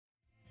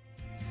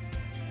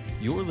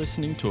You're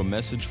listening to a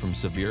message from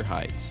Sevier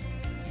Heights.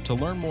 To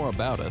learn more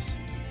about us,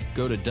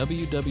 go to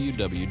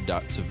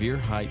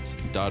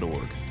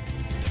www.sevierheights.org.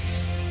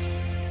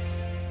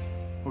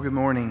 Well, good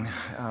morning.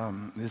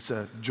 It's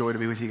a joy to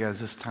be with you guys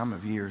this time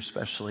of year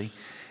especially.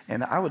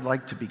 And I would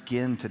like to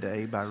begin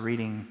today by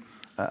reading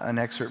an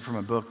excerpt from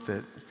a book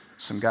that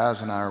some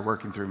guys and I are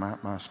working through,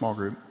 my small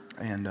group.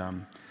 And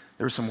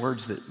there were some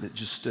words that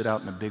just stood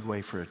out in a big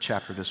way for a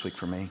chapter this week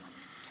for me.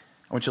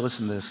 I want you to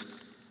listen to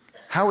this.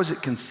 How is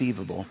it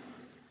conceivable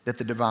that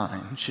the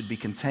divine should be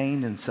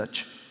contained in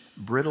such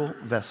brittle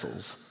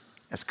vessels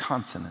as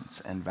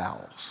consonants and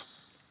vowels?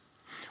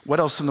 What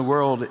else in the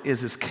world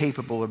is as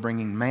capable of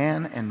bringing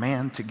man and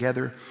man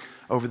together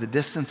over the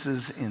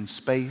distances in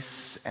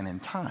space and in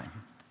time?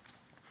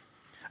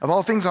 Of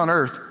all things on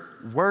earth,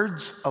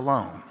 words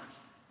alone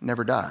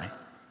never die.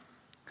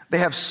 They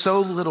have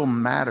so little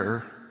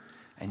matter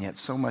and yet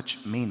so much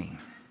meaning.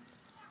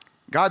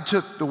 God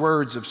took the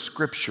words of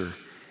Scripture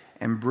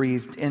and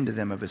breathed into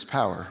them of his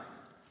power,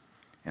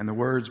 and the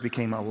words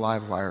became a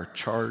live wire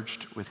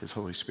charged with his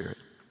Holy Spirit.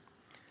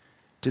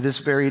 To this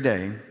very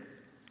day,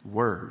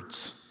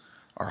 words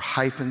are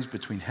hyphens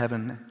between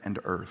heaven and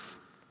earth.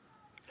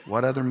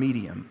 What other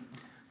medium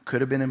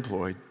could have been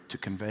employed to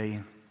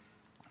convey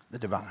the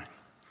divine?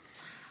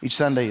 Each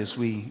Sunday as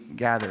we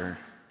gather,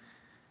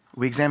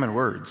 we examine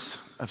words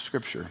of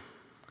Scripture.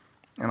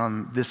 And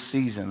on this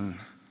season,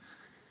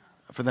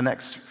 for the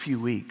next few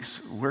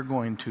weeks, we're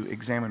going to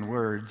examine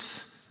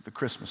words, the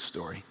Christmas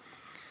story.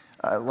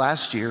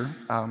 Last year,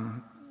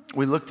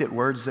 we looked at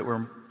words that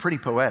were pretty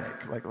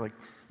poetic. Like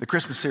the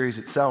Christmas series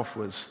itself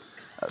was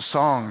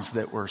songs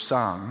that were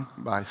sung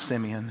by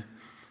Simeon,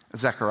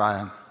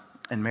 Zechariah,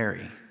 and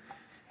Mary.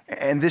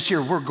 And this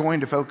year, we're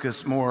going to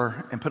focus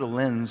more and put a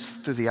lens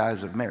through the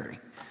eyes of Mary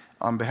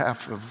on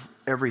behalf of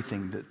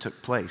everything that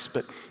took place.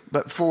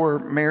 But for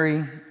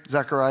Mary,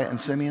 Zechariah,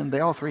 and Simeon, they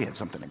all three had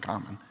something in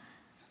common.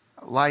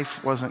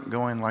 Life wasn't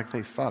going like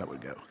they thought it would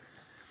go.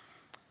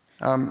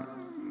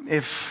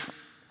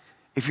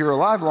 If you're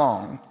alive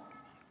long,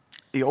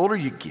 the older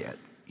you get,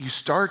 you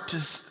start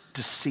to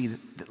see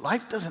that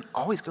life doesn't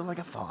always go like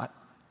I thought.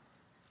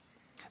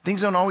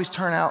 Things don't always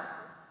turn out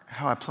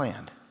how I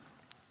planned.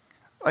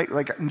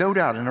 Like no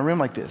doubt, in a room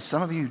like this,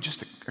 some of you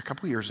just a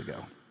couple years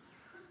ago,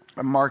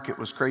 the market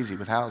was crazy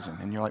with housing,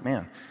 and you're like,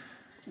 man,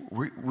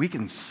 we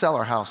can sell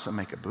our house and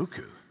make a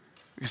buku.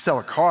 You sell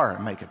a car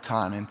and make a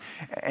ton.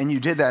 And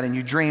you did that, and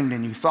you dreamed,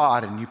 and you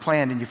thought, and you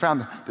planned, and you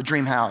found the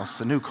dream house,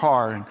 the new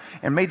car,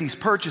 and made these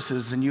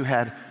purchases, and you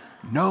had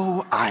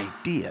no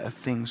idea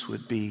things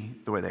would be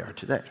the way they are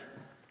today.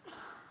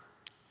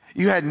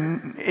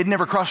 It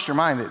never crossed your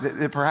mind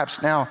that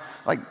perhaps now,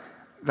 like,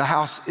 the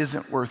house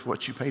isn't worth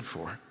what you paid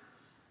for.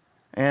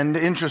 And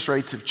interest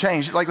rates have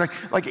changed. Like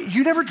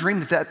you never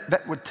dreamed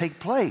that would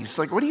take place.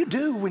 Like, what do you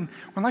do when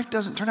life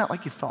doesn't turn out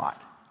like you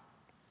thought?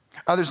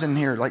 Others in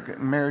here, like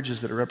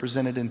marriages that are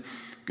represented, and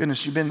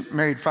goodness, you've been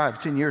married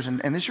 5-10 years, and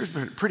this year's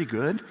been pretty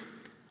good.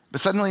 But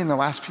suddenly in the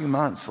last few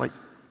months, like,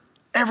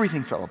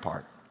 everything fell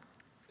apart.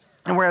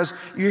 And whereas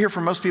you hear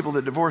from most people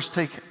that divorce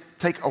take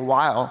a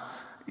while,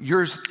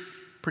 yours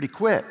pretty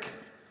quick.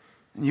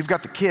 And you've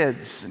got the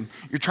kids, and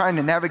you're trying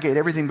to navigate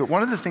everything. But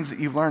one of the things that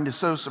you've learned is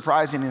so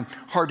surprising and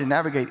hard to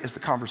navigate is the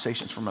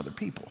conversations from other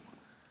people.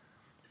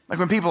 Like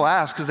when people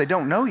ask, because they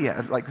don't know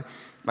yet, like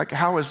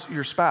how is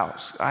your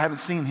spouse? I haven't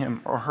seen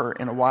him or her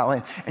in a while.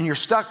 And you're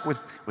stuck with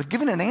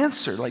giving an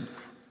answer, like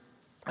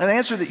an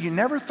answer that you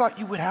never thought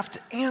you would have to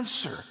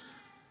answer.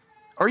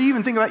 Or you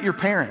even think about your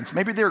parents.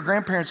 Maybe there are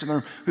grandparents in the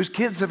room whose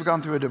kids have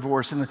gone through a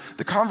divorce, and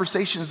the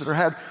conversations that are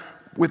had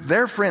with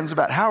their friends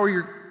about how are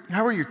your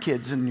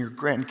kids and your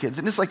grandkids?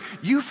 And it's like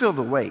you feel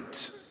the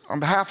weight on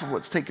behalf of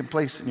what's taken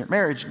place in your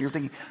marriage, and you're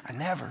thinking, I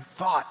never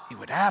thought it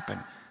would happen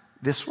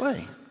this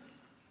way.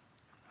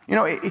 You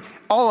know,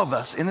 all of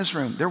us in this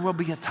room, there will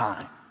be a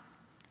time,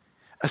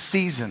 a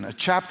season, a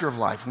chapter of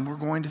life when we're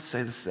going to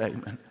say the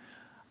statement,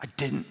 I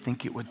didn't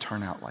think it would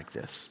turn out like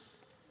this.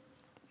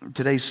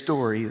 Today's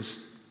story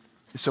is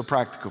so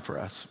practical for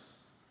us.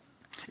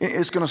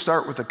 It's going to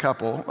start with a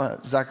couple,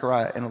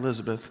 Zechariah and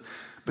Elizabeth,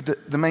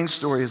 but the main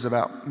story is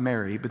about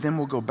Mary, but then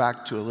we'll go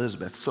back to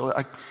Elizabeth. So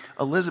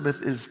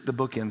Elizabeth is the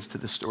bookends to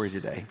the story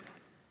today.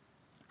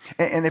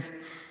 And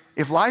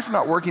if life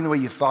not working the way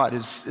you thought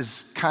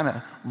is kind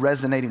of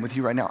resonating with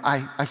you right now,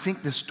 I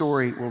think this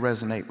story will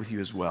resonate with you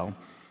as well.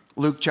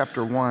 Luke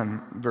chapter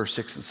 1, verse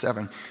 6 and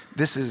 7.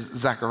 This is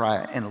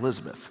Zechariah and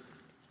Elizabeth.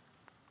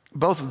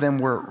 Both of them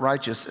were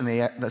righteous in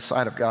the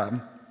sight of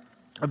God,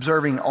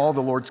 observing all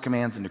the Lord's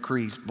commands and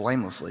decrees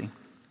blamelessly,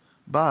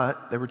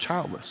 but they were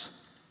childless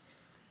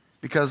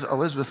because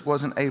Elizabeth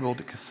wasn't able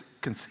to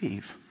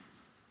conceive.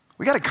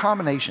 We got a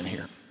combination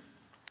here.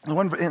 The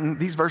one in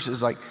these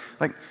verses, like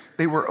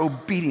they were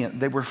obedient,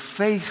 they were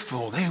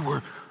faithful, they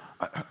were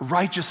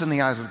righteous in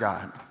the eyes of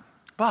God,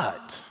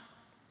 but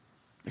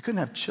they couldn't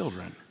have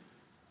children.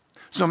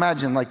 So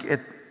imagine, like at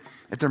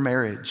their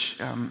marriage,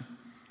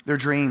 their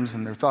dreams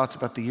and their thoughts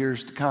about the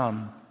years to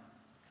come,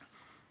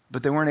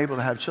 but they weren't able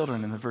to have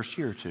children in the first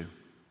year or two.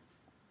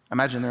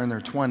 Imagine they're in their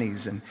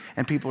 20s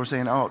and people are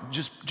saying, oh,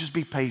 just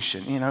be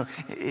patient.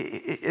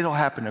 It'll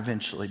happen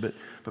eventually. But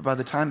by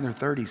the time their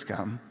 30s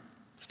come,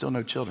 still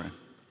no children.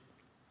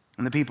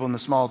 And the people in the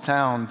small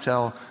town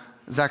tell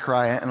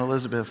Zechariah and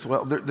Elizabeth,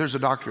 well, there's a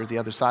doctor at the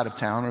other side of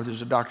town, or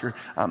there's a doctor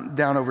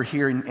down over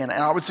here, and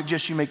I would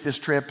suggest you make this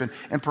trip,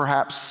 and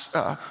perhaps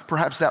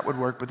that would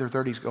work, but their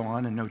 30s go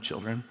on and no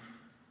children.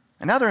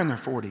 And now they're in their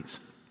 40s.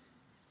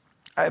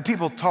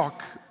 People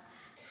talk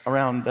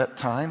around that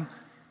time.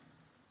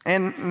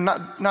 And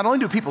not only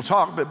do people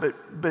talk,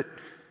 but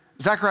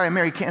Zechariah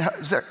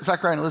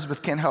and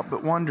Elizabeth can't help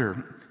but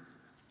wonder,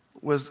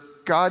 was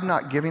God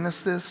not giving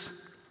us this,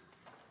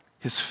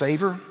 his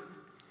favor,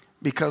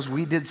 because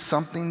we did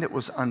something that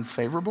was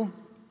unfavorable?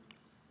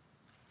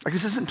 Like,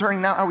 this isn't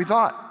turning out how we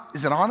thought.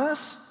 Is it on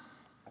us?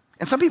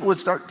 And some people would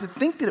start to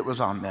think that it was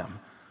on them.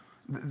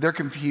 They're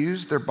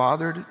confused, they're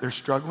bothered, they're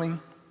struggling.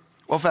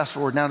 Well, fast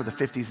forward now to the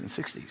 50s and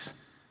 60s.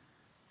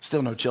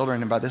 Still no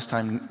children, and by this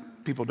time,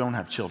 people don't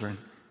have children.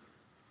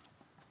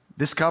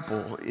 This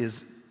couple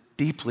is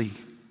deeply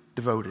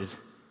devoted,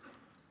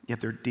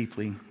 yet they're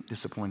deeply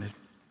disappointed.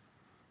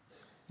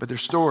 But their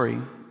story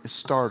is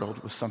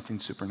startled with something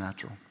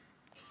supernatural.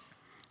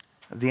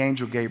 The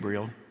angel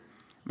Gabriel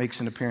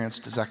makes an appearance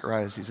to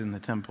Zechariah as he's in the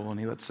temple, and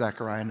he lets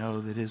Zechariah know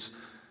that his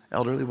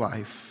elderly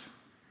wife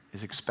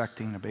is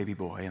expecting a baby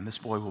boy, and this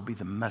boy will be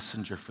the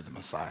messenger for the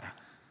Messiah.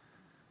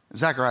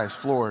 Zechariah is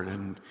floored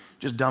and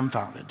just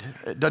dumbfounded.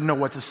 Doesn't know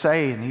what to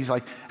say, and he's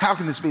like, how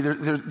can this be?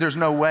 There's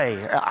no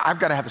way. I've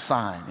got to have a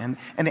sign.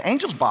 And the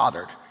angel's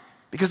bothered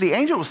because the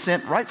angel was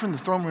sent right from the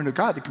throne room of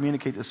God to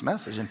communicate this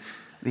message. And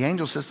the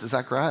angel says to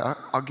Zechariah,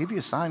 I'll give you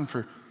a sign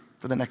for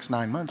the next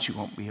 9 months. You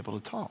won't be able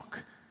to talk.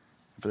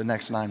 For the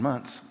next 9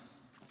 months,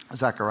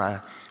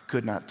 Zechariah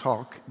could not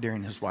talk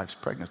during his wife's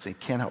pregnancy.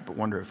 Can't help but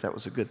wonder if that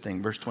was a good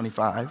thing. Verse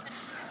 25.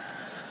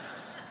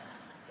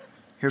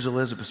 Here's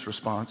Elizabeth's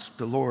response.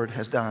 The Lord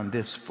has done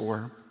this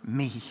for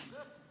me.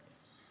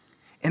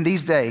 In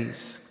these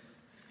days,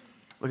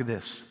 look at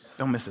this.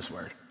 Don't miss this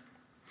word.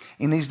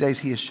 In these days,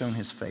 he has shown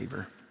his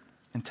favor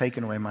and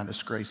taken away my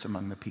disgrace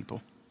among the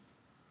people.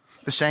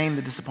 The shame,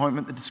 the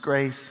disappointment, the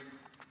disgrace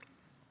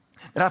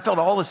that I felt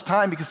all this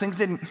time because things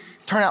didn't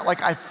turn out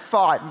like I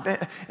thought.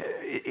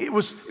 It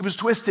was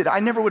twisted. I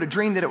never would have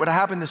dreamed that it would have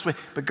happened this way,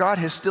 but God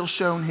has still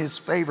shown his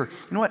favor.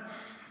 You know what?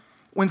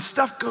 When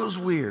stuff goes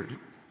weird,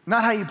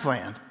 not how you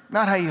planned,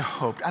 not how you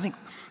hoped, I think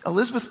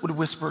Elizabeth would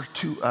whisper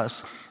to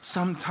us,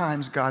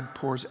 sometimes God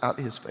pours out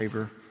his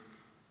favor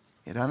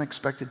at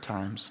unexpected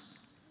times,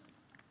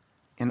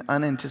 in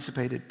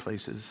unanticipated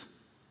places,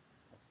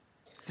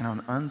 and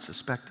on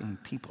unsuspecting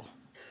people.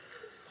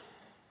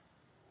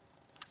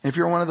 If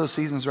you're in one of those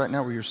seasons right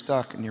now where you're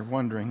stuck and you're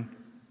wondering,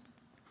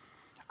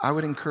 I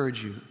would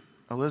encourage you,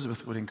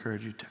 Elizabeth would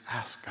encourage you to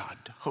ask God,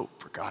 to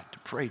hope for God, to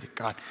pray to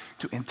God,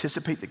 to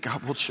anticipate that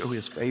God will show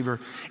his favor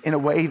in a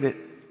way that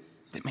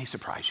may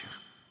surprise you.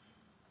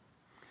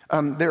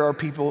 There are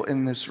people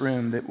in this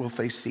room that will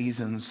face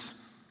seasons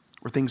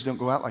where things don't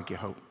go out like you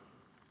hope.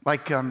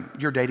 Like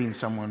you're dating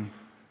someone,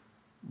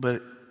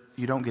 but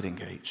you don't get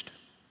engaged.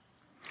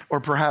 Or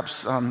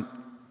perhaps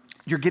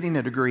you're getting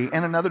a degree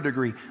and another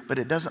degree, but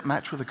it doesn't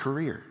match with a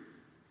career.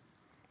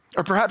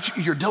 Or perhaps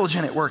you're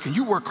diligent at work and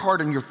you work hard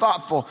and you're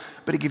thoughtful,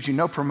 but it gives you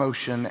no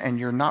promotion and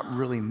you're not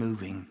really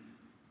moving.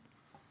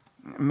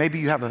 Maybe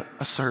you have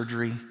a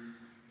surgery,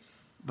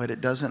 but it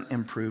doesn't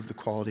improve the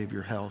quality of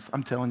your health.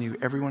 I'm telling you,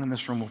 everyone in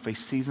this room will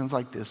face seasons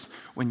like this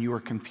when you are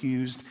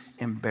confused,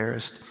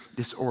 embarrassed,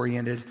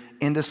 disoriented,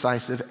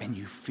 indecisive, and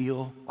you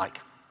feel like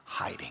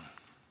hiding.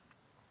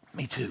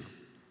 Me too.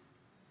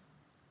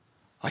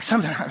 Like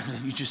something happened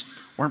and you just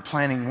weren't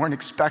planning, weren't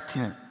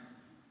expecting it.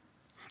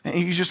 And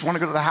you just want to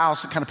go to the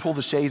house and kind of pull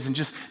the shades and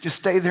just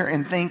stay there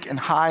and think and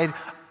hide,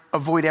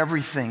 avoid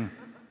everything.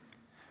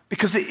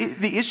 Because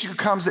the issue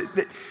comes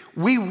that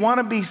we want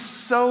to be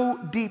so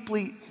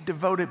deeply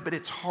devoted, but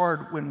it's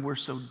hard when we're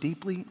so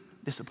deeply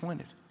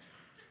disappointed.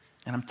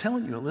 And I'm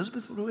telling you,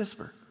 Elizabeth would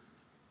whisper,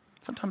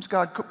 sometimes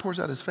God pours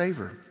out his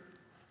favor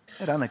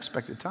at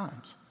unexpected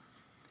times,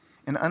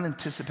 in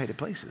unanticipated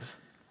places,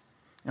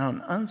 and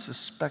on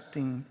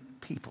unsuspecting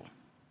people.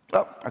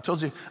 Well, I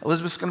told you,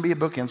 Elizabeth's going to be a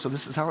bookend, so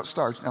this is how it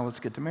starts. Now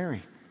let's get to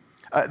Mary.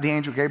 The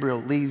angel Gabriel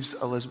leaves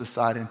Elizabeth's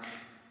side, and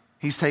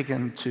he's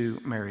taken to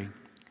Mary.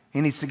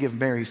 He needs to give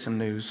Mary some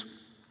news.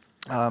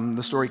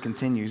 The story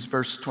continues.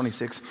 Verse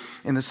 26,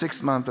 in the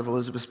 6th month of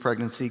Elizabeth's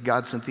pregnancy,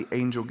 God sent the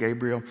angel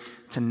Gabriel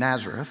to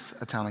Nazareth,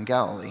 a town in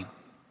Galilee,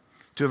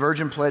 to a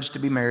virgin pledged to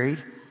be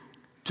married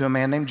to a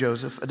man named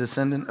Joseph, a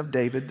descendant of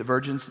David. The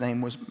virgin's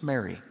name was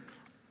Mary.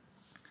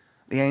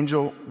 The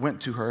angel went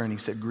to her and he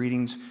said,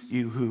 greetings,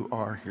 you who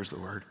are, here's the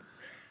word,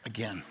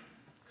 again,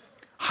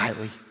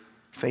 highly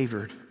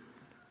favored.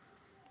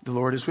 The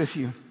Lord is with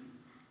you.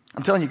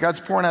 I'm telling you, God's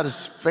pouring out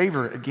his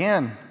favor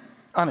again,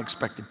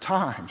 unexpected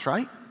times,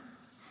 right?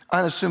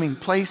 Unassuming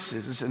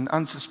places and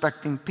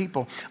unsuspecting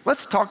people.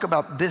 Let's talk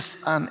about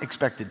this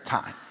unexpected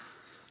time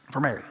for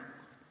Mary.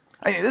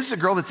 This is a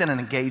girl that's in an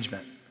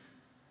engagement.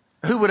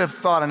 Who would have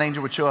thought an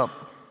angel would show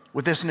up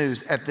with this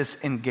news at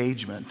this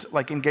engagement.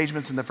 Like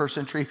engagements in the first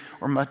century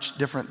were much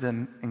different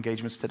than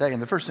engagements today. In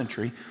the first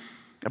century,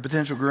 a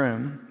potential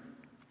groom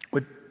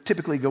would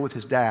typically go with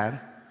his dad,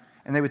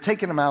 and they would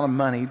take an amount of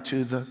money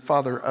to the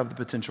father of the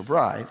potential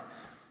bride,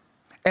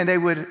 and they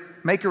would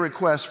make a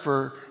request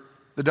for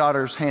the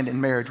daughter's hand in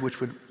marriage, which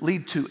would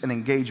lead to an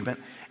engagement,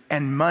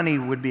 and money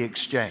would be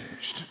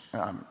exchanged.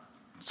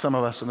 Some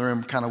of us in the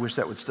room kind of wish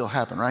that would still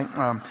happen, right?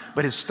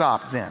 But it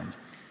stopped then.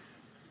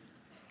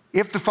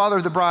 If the father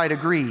of the bride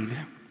agreed,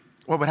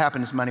 what would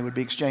happen is money would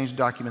be exchanged,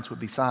 documents would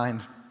be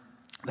signed,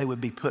 they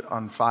would be put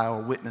on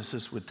file,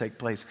 witnesses would take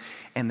place,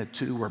 and the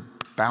two were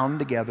bound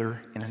together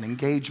in an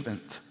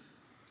engagement.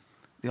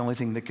 The only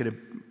thing that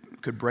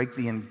could break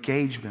the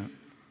engagement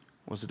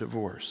was a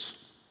divorce.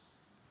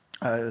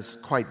 It's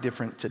quite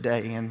different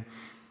today, and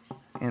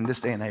in this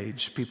day and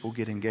age, people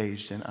get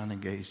engaged and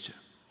unengaged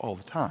all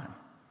the time.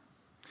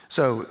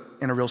 So,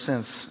 in a real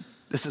sense,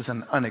 this is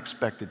an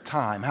unexpected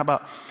time. How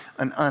about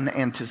an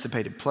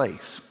unanticipated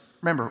place?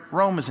 Remember,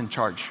 Rome is in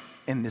charge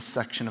in this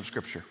section of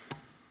Scripture.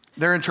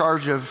 They're in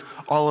charge of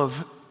all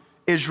of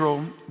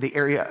Israel, the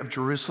area of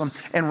Jerusalem,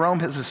 and Rome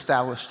has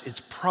established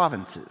its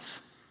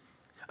provinces.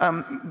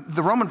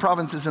 The Roman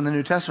provinces in the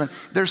New Testament,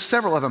 there's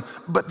several of them,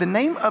 but the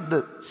name of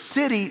the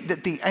city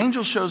that the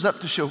angel shows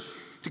up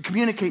to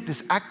communicate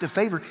this act of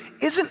favor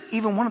isn't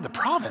even one of the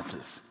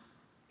provinces.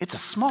 It's a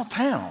small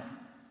town,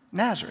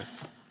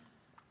 Nazareth.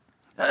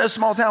 A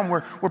small town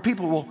where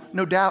people will,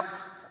 no doubt,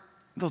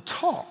 they'll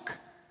talk.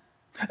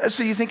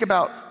 So you think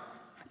about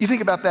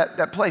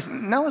that place.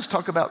 Now let's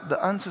talk about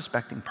the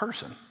unsuspecting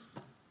person.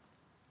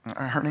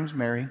 Her name's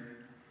Mary,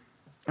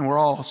 and we're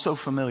all so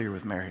familiar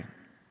with Mary.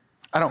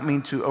 I don't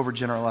mean to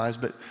overgeneralize,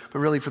 but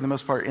really for the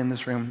most part in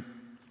this room,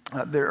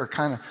 there are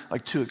kind of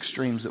like two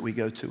extremes that we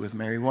go to with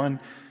Mary. One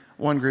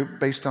group,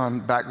 based on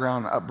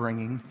background,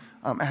 upbringing,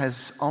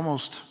 has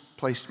almost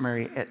placed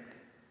Mary at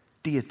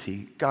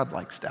deity,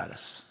 godlike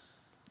status.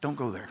 Don't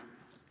go there.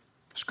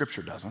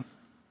 Scripture doesn't.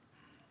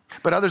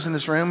 But others in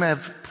this room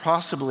have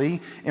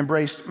possibly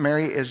embraced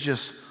Mary as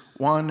just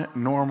one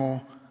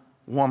normal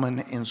woman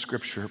in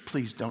Scripture.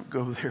 Please don't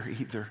go there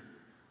either.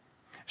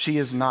 She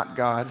is not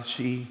God.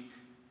 She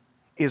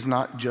is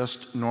not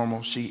just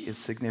normal. She is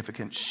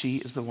significant. She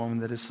is the woman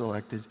that is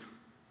selected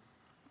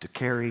to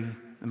carry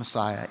the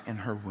Messiah in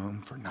her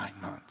womb for 9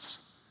 months.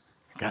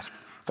 Guys,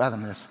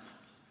 fathom this.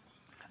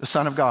 The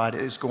Son of God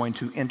is going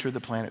to enter the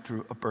planet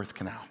through a birth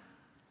canal.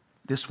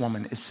 This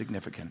woman is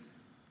significant.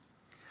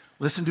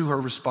 Listen to her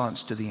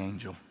response to the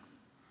angel.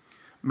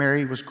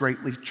 Mary was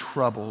greatly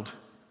troubled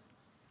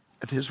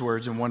at his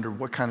words and wondered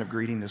what kind of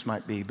greeting this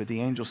might be. But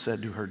the angel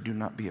said to her, "Do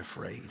not be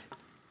afraid.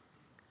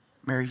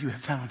 Mary, you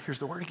have found," here's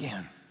the word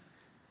again,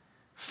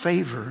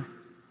 "favor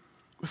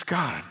with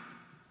God."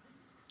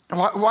 And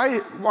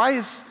why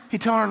is he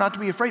telling her not to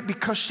be afraid?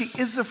 Because she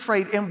is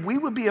afraid, and we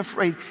would be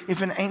afraid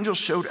if an angel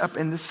showed up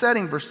in this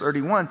setting. Verse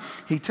 31,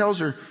 he tells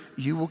her,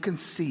 "You will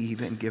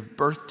conceive and give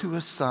birth to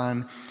a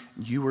son.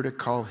 You are to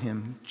call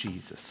him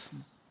Jesus."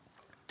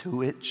 To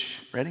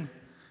which, ready?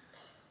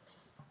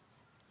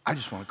 I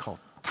just want to call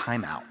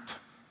time out.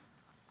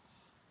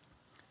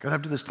 Because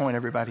up to this point,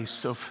 everybody's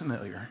so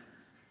familiar.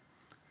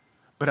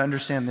 But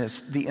understand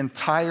this, the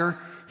entire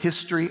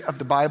history of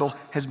the Bible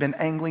has been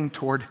angling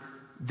toward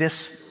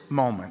this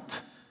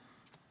moment.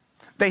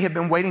 They have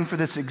been waiting for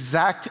this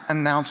exact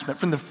announcement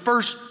from the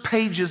first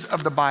pages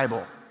of the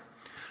Bible.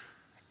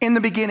 In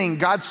the beginning,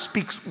 God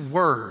speaks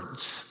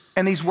words,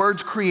 and these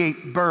words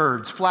create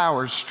birds,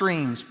 flowers,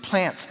 streams,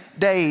 plants,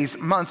 days,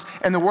 months,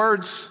 and the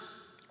words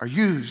are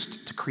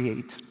used to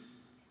create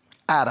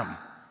Adam,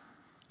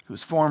 who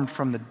was formed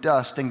from the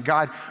dust, and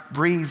God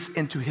breathes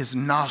into his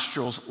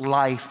nostrils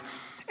life,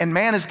 and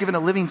man is given a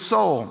living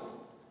soul.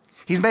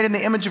 He's made in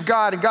the image of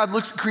God, and God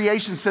looks at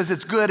creation, says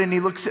it's good, and he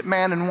looks at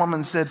man and woman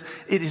and says,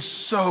 it is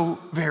so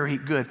very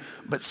good.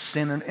 But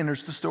sin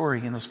enters the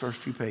story in those first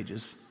few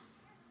pages.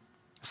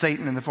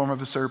 Satan, in the form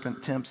of a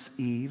serpent, tempts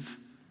Eve.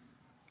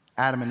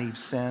 Adam and Eve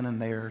sin,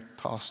 and they are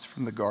tossed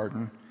from the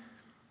garden.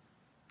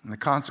 And the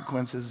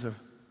consequences of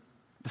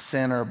the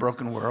sin are a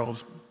broken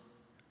world.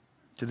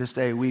 To this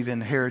day, we've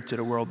inherited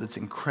a world that's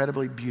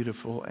incredibly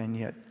beautiful and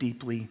yet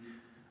deeply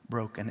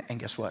broken. And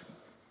guess what?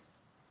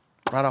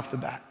 Right off the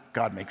bat,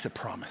 God makes a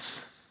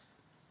promise.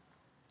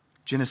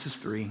 Genesis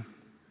 3,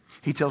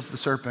 he tells the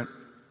serpent,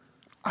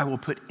 "I will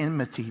put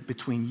enmity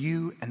between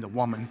you and the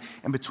woman,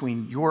 and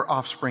between your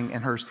offspring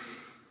and hers.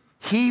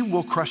 He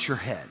will crush your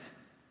head,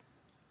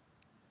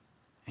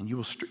 and you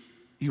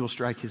will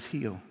strike his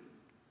heel."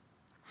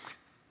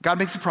 God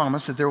makes a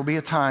promise that there will be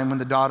a time when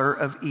the daughter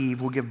of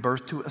Eve will give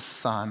birth to a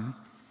son,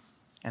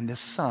 and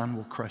this son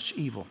will crush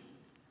evil.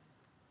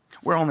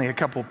 We're only a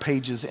couple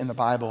pages in the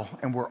Bible,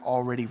 and we're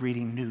already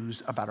reading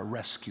news about a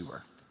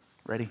rescuer.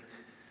 Ready?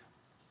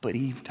 But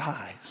Eve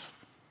dies,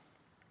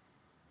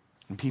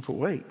 and people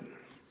wait.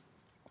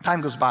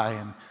 Time goes by,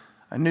 and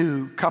a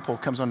new couple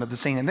comes onto the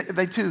scene, and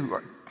they too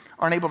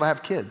aren't able to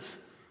have kids.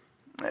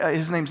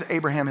 His name's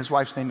Abraham, his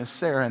wife's name is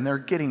Sarah, and they're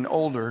getting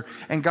older,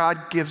 and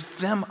God gives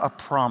them a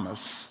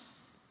promise.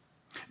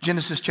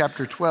 Genesis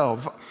chapter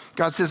 12,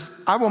 God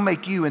says, I will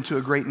make you into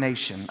a great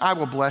nation. I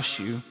will bless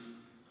you.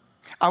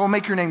 I will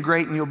make your name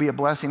great and you'll be a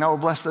blessing. I will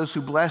bless those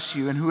who bless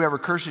you, and whoever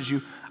curses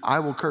you, I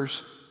will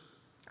curse.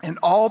 And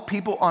all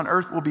people on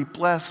earth will be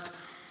blessed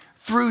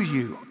through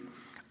you.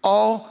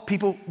 All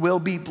people will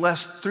be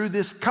blessed through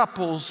this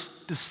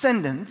couple's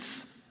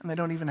descendants, and they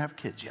don't even have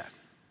kids yet.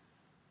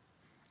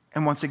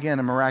 And once again,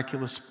 a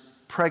miraculous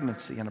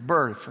pregnancy and a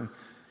birth, and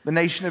the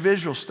nation of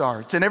Israel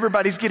starts, and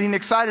everybody's getting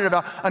excited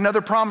about another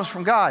promise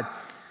from God.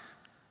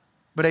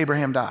 But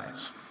Abraham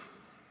dies,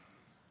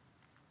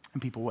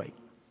 and people wait.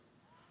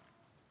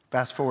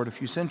 Fast forward a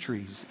few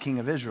centuries, the king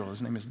of Israel,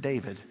 his name is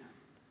David,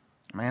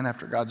 a man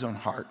after God's own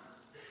heart.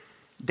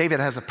 David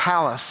has a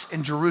palace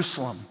in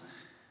Jerusalem.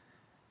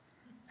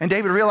 And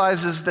David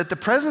realizes that the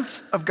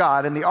presence of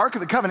God and the Ark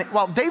of the Covenant,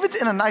 while David's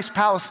in a nice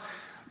palace,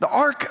 the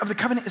Ark of the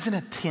Covenant is in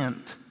a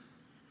tent.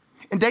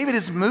 And David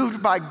is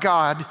moved by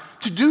God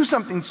to do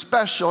something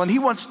special, and he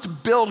wants to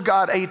build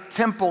God a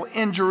temple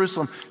in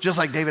Jerusalem, just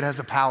like David has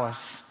a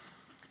palace.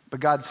 But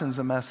God sends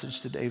a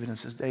message to David and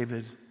says,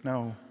 David,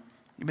 no,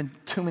 you've been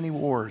too many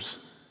wars.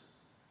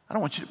 I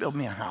don't want you to build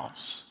me a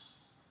house.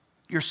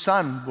 Your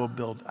son will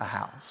build a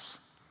house.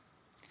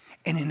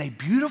 And in a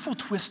beautiful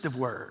twist of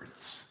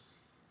words,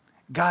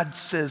 God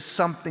says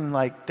something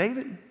like,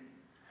 David,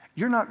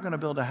 you're not going to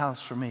build a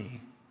house for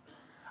me.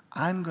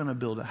 I'm going to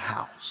build a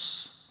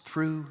house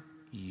through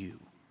you.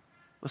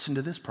 Listen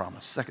to this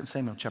promise, 2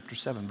 Samuel chapter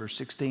 7, verse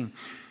 16.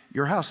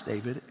 Your house,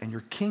 David, and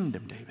your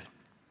kingdom, David,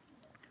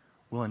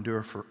 will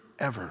endure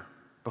forever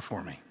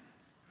before me.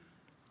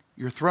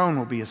 Your throne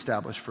will be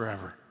established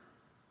forever.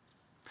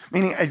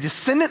 Meaning a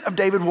descendant of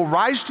David will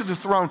rise to the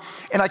throne,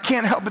 and I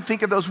can't help but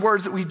think of those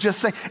words that we just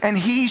sang, and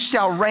he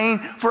shall reign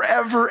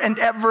forever and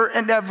ever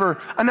and ever.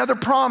 Another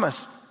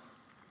promise.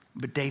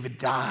 But David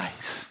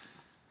dies,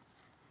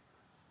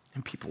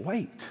 and people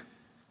wait.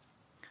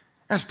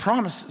 There's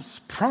promises,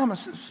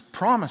 promises,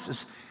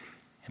 promises,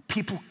 and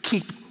people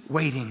keep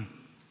waiting.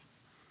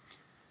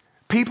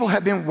 People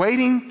have been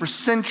waiting for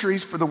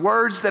centuries for the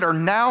words that are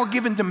now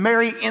given to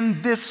Mary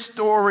in this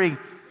story.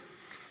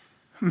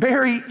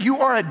 Mary, you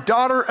are a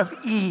daughter of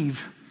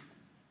Eve,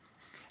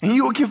 and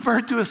you will give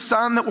birth to a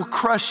son that will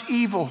crush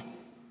evil.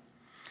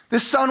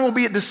 This son will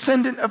be a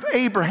descendant of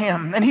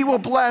Abraham, and he will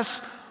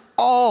bless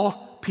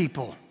all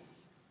people.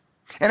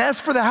 And as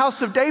for the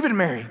house of David,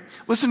 Mary,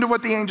 listen to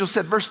what the angel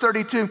said, verse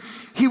 32,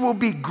 he will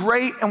be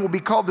great and will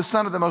be called the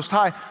Son of the Most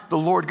High. The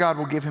Lord God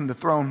will give him the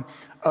throne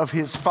of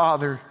his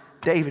father,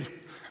 David.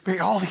 Mary,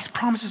 all these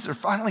promises are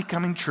finally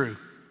coming true.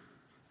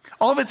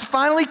 All of it's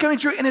finally coming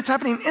true, and it's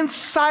happening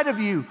inside of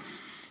you.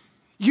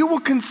 You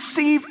will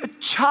conceive a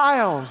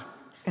child,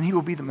 and he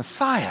will be the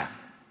Messiah.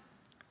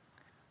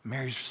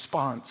 Mary's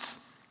response,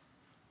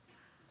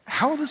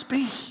 how will this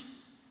be?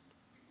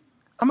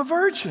 I'm a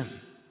virgin.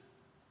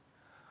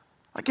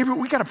 Like, Gabriel,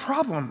 we got a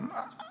problem.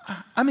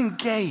 I'm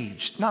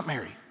engaged, not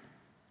married.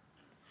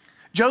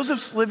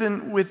 Joseph's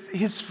living with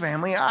his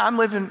family. I'm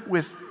living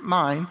with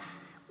mine.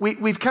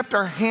 We've kept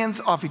our hands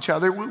off each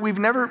other. We've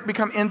never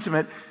become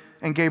intimate.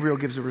 And Gabriel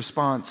gives a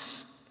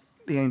response.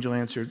 The angel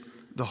answered,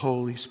 the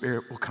Holy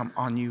Spirit will come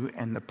on you,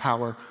 and the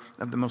power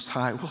of the Most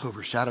High will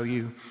overshadow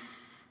you.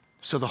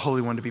 So the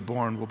Holy One to be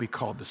born will be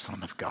called the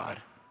Son of God.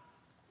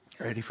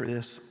 Ready for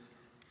this?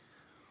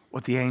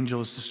 What the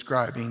angel is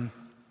describing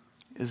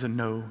is a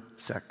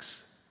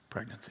no-sex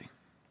pregnancy.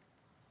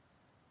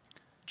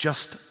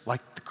 Just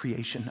like the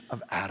creation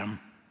of Adam,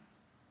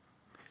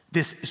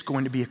 this is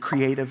going to be a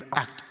creative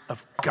act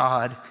of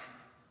God.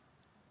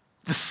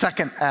 The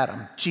second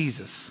Adam,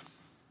 Jesus,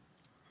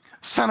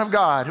 Son of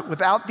God,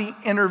 without the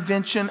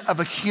intervention of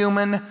a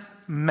human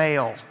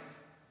male.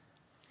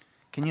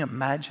 Can you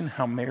imagine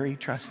how Mary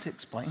tries to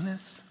explain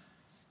this?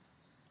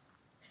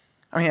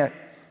 I mean, a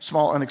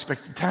small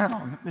unexpected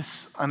town,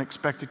 this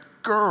unexpected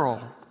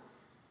girl.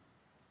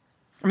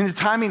 I mean, the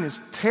timing is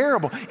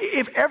terrible.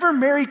 If ever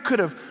Mary could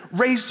have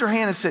raised her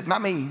hand and said,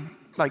 not me,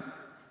 like,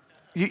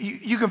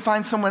 you can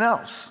find someone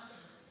else.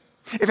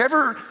 If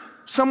ever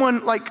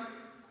someone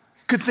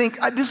could think,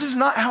 this is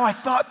not how I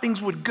thought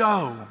things would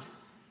go.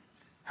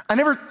 I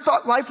never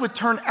thought life would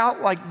turn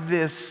out like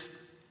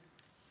this.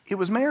 It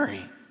was Mary.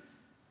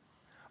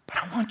 But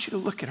I want you to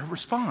look at her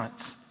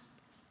response.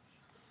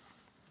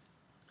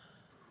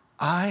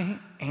 I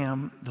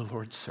am the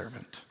Lord's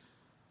servant.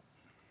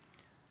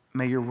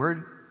 May your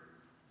word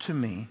to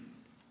me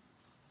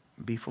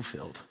be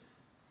fulfilled.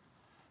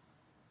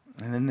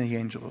 And then the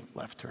angel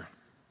left her.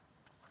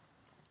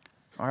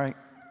 All right,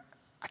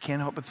 I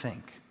can't help but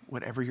think,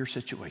 whatever your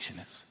situation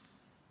is,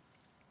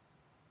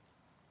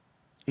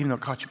 even though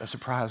it caught you by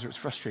surprise or it's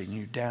frustrating,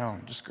 you're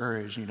down,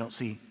 discouraged, and you don't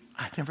see,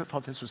 I never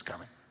thought this was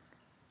coming.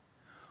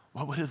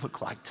 What would it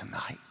look like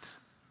tonight?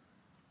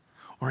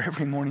 Or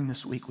every morning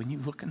this week when you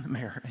look in the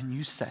mirror and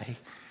you say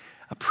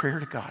a prayer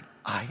to God,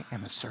 I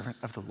am a servant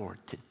of the Lord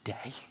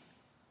today.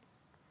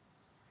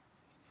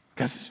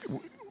 Because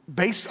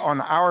based on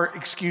our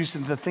excuse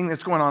and the thing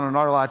that's going on in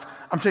our life,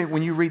 I'm telling you,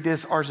 when you read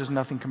this, ours is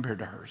nothing compared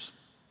to hers.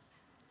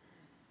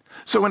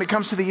 So when it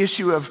comes to the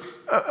issue of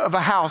a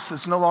house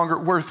that's no longer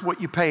worth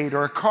what you paid,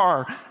 or a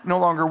car no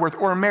longer worth,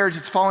 or a marriage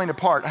that's falling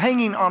apart,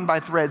 hanging on by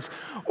threads,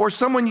 or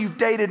someone you've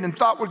dated and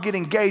thought would get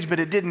engaged but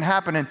it didn't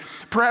happen, and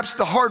perhaps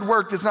the hard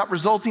work that's not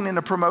resulting in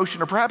a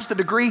promotion, or perhaps the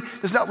degree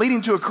that's not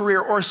leading to a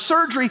career, or a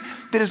surgery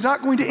that is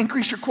not going to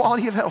increase your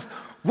quality of health,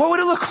 what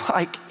would it look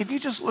like if you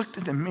just looked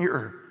in the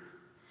mirror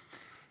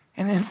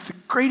and in the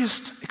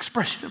greatest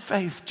expression of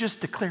faith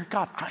just declared,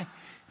 God, I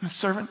am a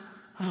servant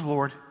of the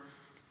Lord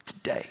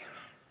today?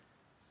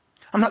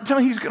 I'm not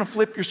telling you he's going to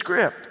flip your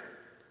script,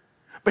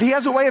 but he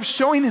has a way of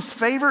showing his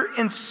favor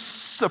in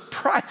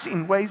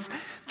surprising ways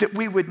that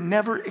we would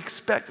never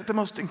expect, at the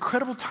most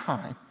incredible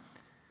time,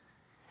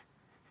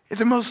 at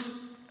the most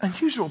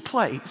unusual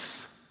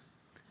place,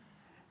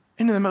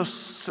 and to the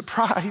most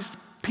surprised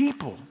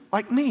people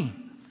like me.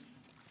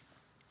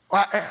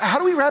 How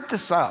do we wrap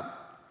this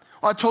up?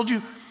 Well, I told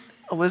you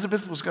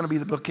Elizabeth was going to be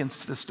the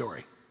bookends to the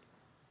story.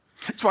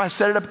 That's why I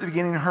set it up at the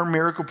beginning of her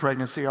miracle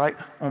pregnancy, right?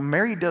 Well,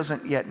 Mary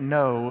doesn't yet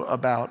know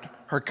about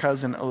her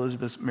cousin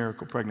Elizabeth's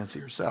miracle pregnancy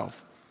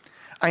herself.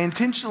 I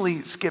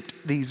intentionally skipped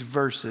these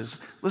verses.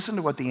 Listen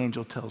to what the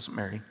angel tells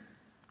Mary.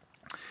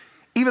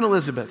 Even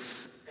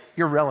Elizabeth,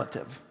 your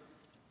relative,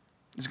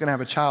 is going to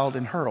have a child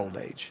in her old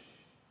age.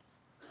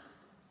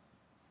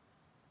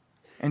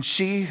 And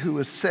she who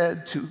is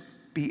said to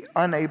be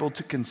unable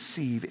to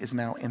conceive is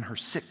now in her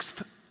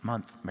 6th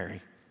month,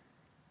 Mary.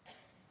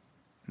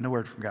 No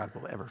word from God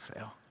will ever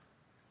fail.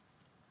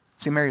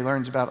 See, Mary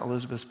learns about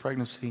Elizabeth's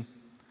pregnancy.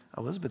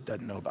 Elizabeth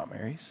doesn't know about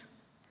Mary's.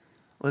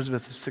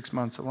 Elizabeth is 6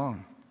 months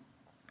along.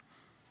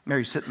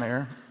 Mary's sitting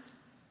there,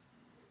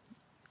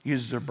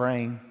 uses her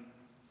brain.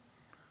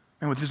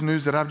 And with this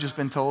news that I've just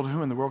been told,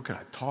 who in the world could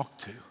I talk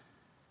to?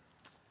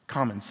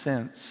 Common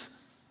sense.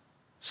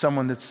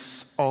 Someone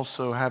that's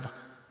also have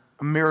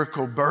a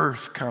miracle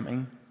birth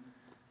coming,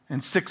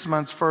 and 6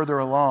 months further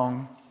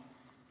along.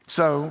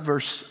 So,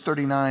 verse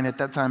 39, at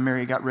that time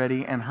Mary got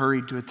ready and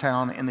hurried to a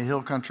town in the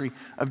hill country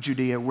of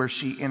Judea, where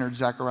she entered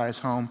Zechariah's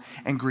home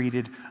and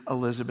greeted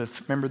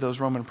Elizabeth. Remember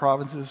those Roman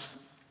provinces?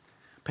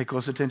 Pay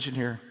close attention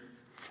here.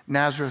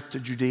 Nazareth to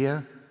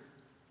Judea,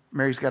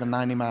 Mary's got a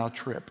 90-mile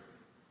trip.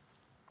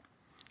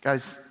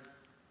 Guys,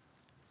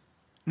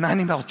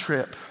 90-mile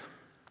trip,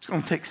 it's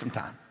going to take some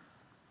time.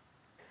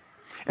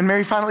 And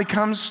Mary finally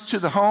comes to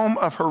the home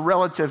of her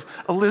relative,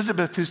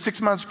 Elizabeth, who's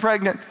 6 months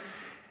pregnant.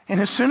 And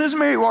as soon as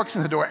Mary walks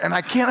in the door, and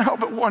I can't help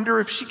but wonder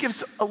if she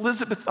gives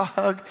Elizabeth a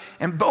hug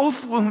and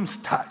both wombs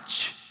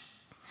touch.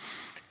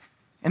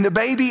 And the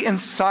baby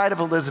inside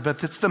of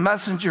Elizabeth, it's the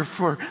messenger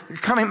for the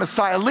coming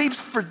Messiah, leaps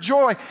for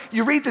joy.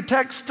 You read the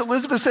text,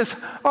 Elizabeth says,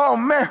 "Oh,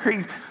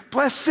 Mary,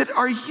 blessed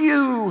are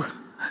you.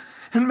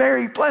 And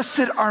Mary,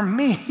 blessed are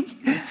me.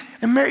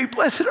 And Mary,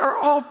 blessed are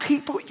all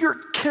people. You're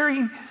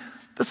carrying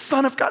the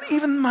Son of God,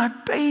 even my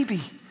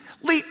baby."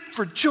 Leap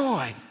for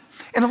joy.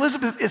 And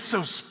Elizabeth is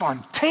so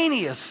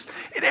spontaneous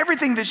in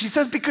everything that she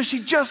says because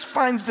she just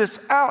finds this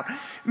out.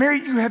 Mary,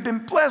 you have been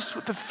blessed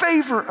with the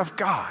favor of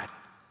God.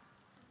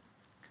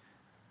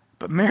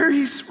 But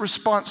Mary's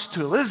response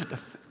to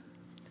Elizabeth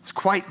is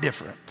quite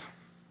different.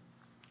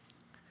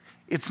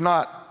 It's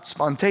not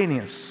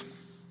spontaneous.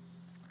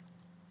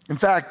 In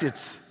fact,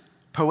 it's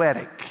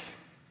poetic.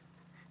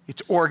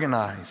 It's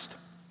organized.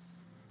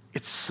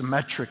 It's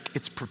symmetric.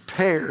 It's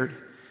prepared.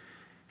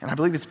 And I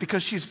believe it's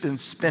because she's been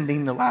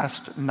spending the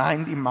last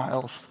 90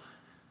 miles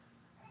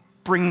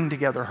bringing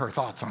together her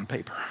thoughts on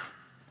paper.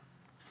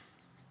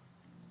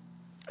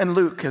 And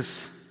Luke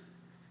has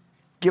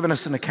given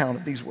us an account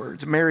of these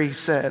words. Mary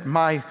said,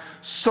 "My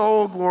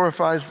soul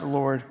glorifies the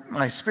Lord.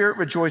 My spirit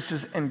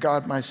rejoices in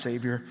God my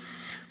Savior,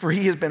 for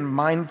he has been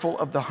mindful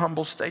of the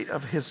humble state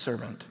of his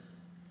servant.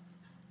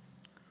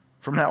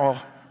 From now on,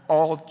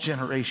 all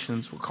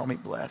generations will call me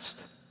blessed.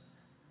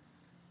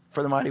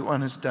 For the Mighty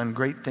One has done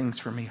great things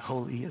for me.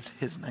 Holy is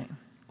his name.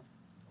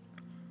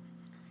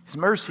 His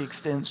mercy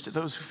extends to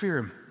those who fear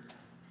him.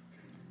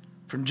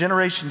 From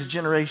generation to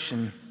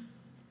generation,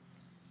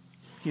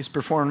 he has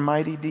performed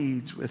mighty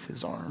deeds with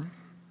his arm.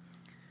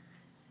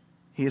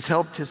 He has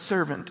helped his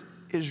servant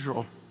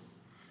Israel,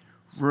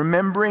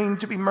 remembering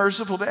to be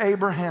merciful to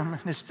Abraham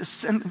and his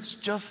descendants,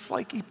 just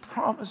like he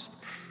promised.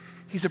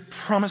 He's a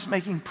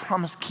promise-making,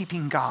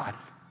 promise-keeping God.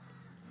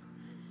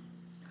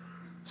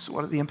 So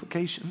what are the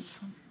implications?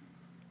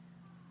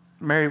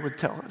 Mary would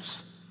tell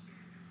us,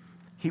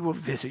 he will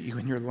visit you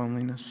in your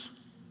loneliness.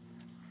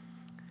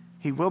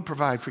 He will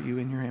provide for you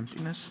in your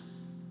emptiness.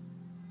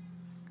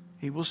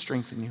 He will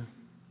strengthen you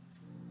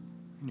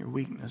in your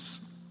weakness.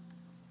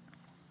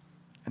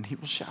 And he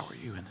will shower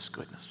you in his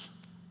goodness.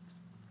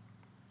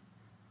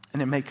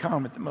 And it may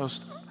come at the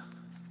most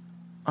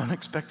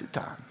unexpected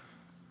time,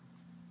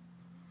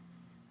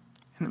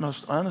 in the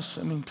most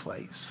unassuming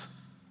place,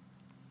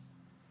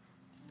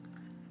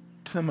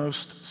 to the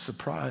most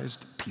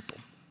surprised people,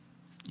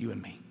 you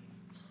and me.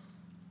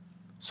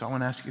 So I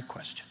want to ask you a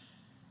question.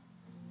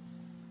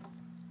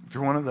 If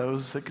you're one of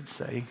those that could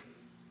say,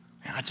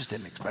 "Man, I just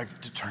didn't expect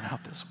it to turn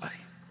out this way."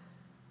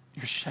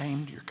 You're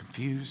ashamed, you're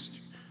confused,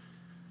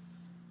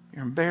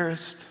 you're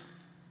embarrassed,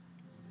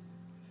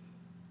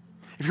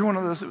 If you're one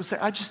of those that would say,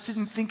 I just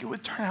didn't think it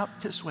would turn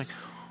out this way,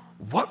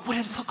 what would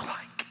it look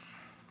like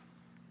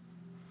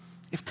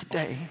if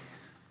today,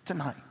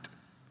 tonight,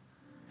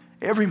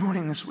 every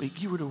morning this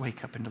week, you were to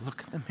wake up and to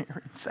look in the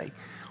mirror and say,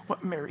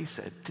 what Mary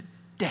said,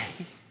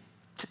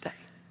 today,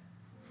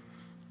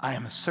 I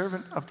am a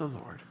servant of the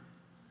Lord,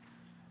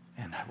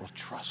 and I will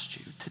trust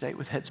you. Today,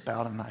 with heads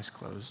bowed and eyes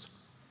closed,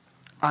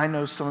 I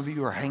know some of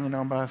you are hanging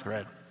on by a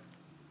thread,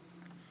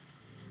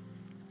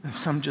 and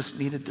some just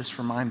needed this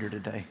reminder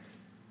today.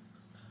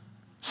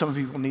 Some of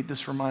you will need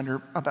this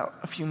reminder about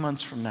a few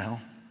months from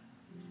now,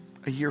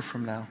 a year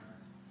from now.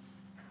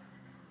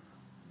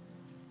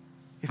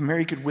 If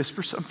Mary could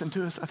whisper something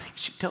to us, I think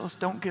she'd tell us,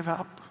 don't give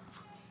up.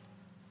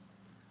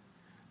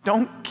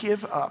 Don't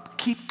give up.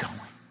 Keep going.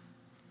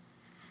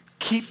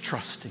 Keep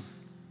trusting.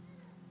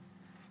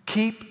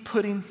 Keep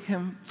putting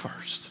him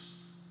first.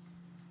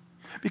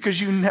 Because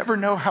you never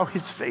know how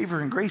his favor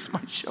and grace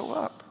might show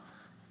up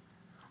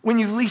when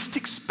you least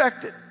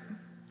expect it,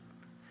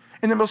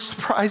 in the most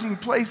surprising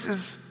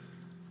places,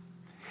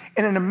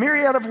 and in a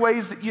myriad of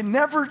ways that you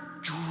never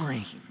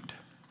dreamed.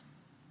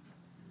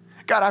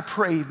 God, I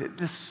pray that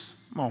this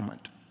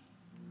moment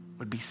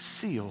would be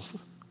sealed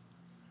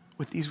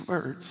with these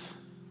words.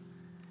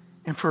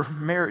 And for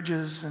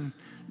marriages and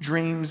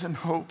dreams and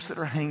hopes that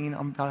are hanging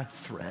on by a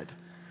thread,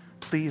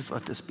 please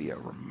let this be a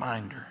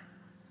reminder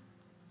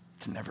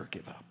to never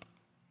give up.